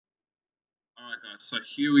Alright guys, so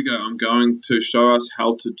here we go. I'm going to show us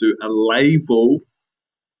how to do a label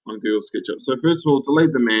on Google Sketchup. So first of all,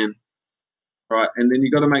 delete the man, right? And then you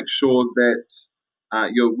got to make sure that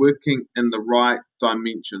you're working in the right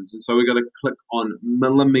dimensions. And so we got to click on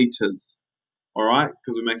millimeters, all right?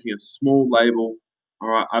 Because we're making a small label. All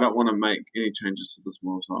right, I don't want to make any changes to this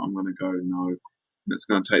model, so I'm going to go no. And it's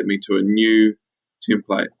going to take me to a new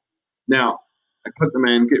template. Now, I click the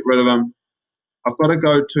man, get rid of him. I've got to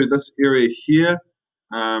go to this area here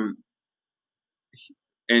and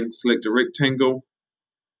select a rectangle.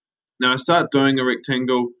 Now I start doing a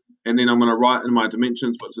rectangle, and then I'm going to write in my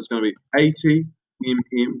dimensions, which is going to be 80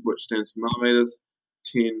 mm, which stands for millimeters,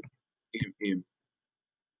 10 mm.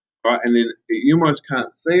 All right, and then you almost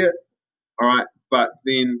can't see it, all right, but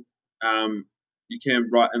then you can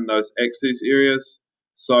write in those axis areas.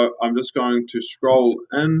 So I'm just going to scroll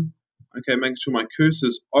in, okay, making sure my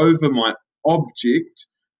cursor's over my object,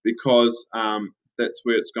 because that's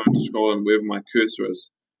where it's going to scroll in, wherever my cursor is.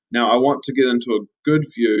 Now I want to get into a good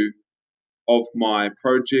view of my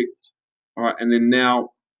project. All right, and then now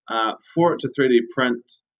for it to 3D print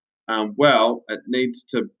well, it needs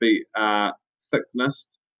to be thickness,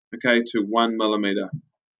 okay, to 1 millimeter.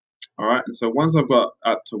 All right, and so once I've got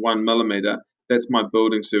up to 1 millimeter, that's my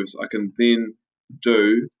building surface. I can then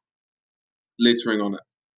do lettering on it.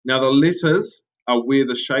 Now the letters are where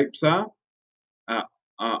the shapes are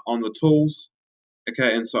on the tools.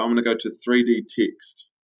 Okay, and so I'm going to go to 3D text.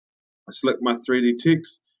 I select my 3D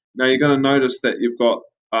text. Now you're going to notice that you've got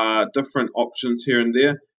different options here and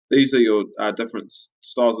there. These are your different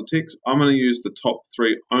styles of text. I'm going to use the top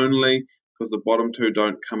 3 only, because the bottom 2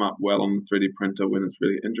 don't come up well on the 3D printer when it's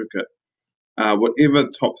really intricate. Whatever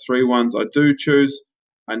top 3 ones I do choose,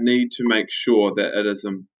 I need to make sure that it is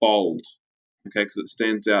in bold, okay, because it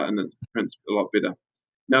stands out and it prints a lot better.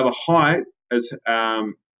 Now the height is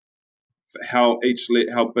how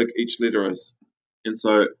big each letter is, and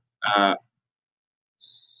so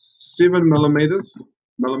 7 millimeters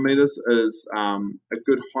is a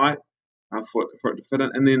good height for it to fit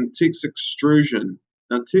in. And then text extrusion.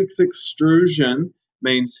 Now text extrusion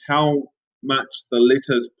means how much the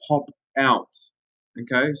letters pop out.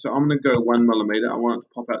 Okay, so I'm going to go 1 millimeter. I want it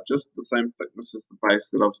to pop out just the same thickness as the base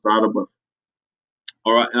that I've started with.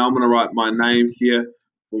 All right, and I'm going to write my name here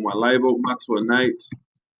for my label, Matua Nate.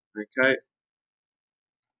 Okay,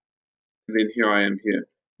 and then here I am here.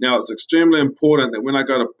 Now it's extremely important that when I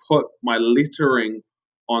go to put my lettering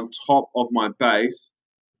on top of my base,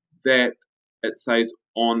 that it says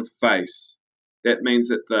on face. That means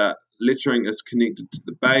that the lettering is connected to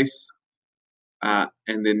the base, and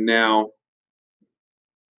then now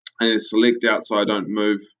I need to select out so I don't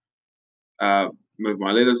move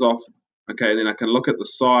my letters off. Okay, then I can look at the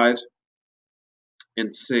side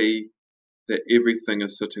and see that everything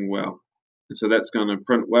is sitting well, and so that's going to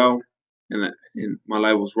print well. And my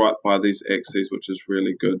label's right by these axes, which is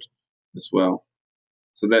really good as well.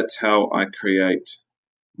 So that's how I create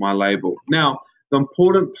my label. Now, the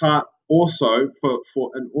important part also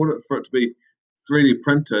in order for it to be 3D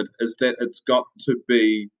printed is that it's got to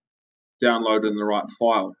be downloaded in the right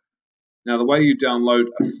file. Now, the way you download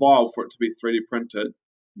a file for it to be 3D printed,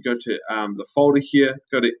 you go to the folder here,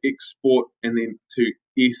 go to export, and then to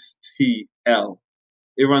STL.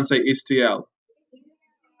 Everyone say STL.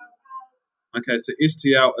 Okay, so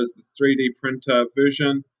STL is the 3D printer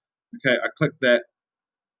version. Okay, I click that,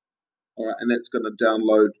 all right, and that's going to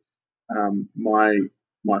download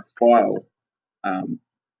my file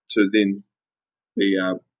to then be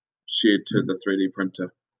shared to the 3D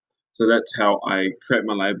printer. So that's how I create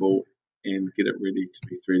my label and get it ready to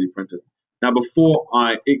be 3D printed. Now, before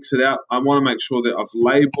I exit out, I want to make sure that I've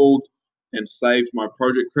labeled and saved my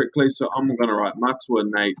project correctly. So I'm going to write Matua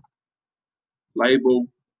Nate label.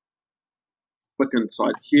 Click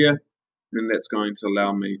inside here, and that's going to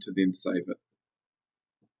allow me to then save it.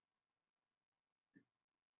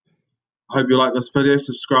 I hope you like this video.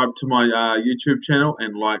 Subscribe to my YouTube channel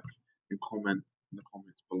and like and comment in the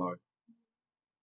comments below.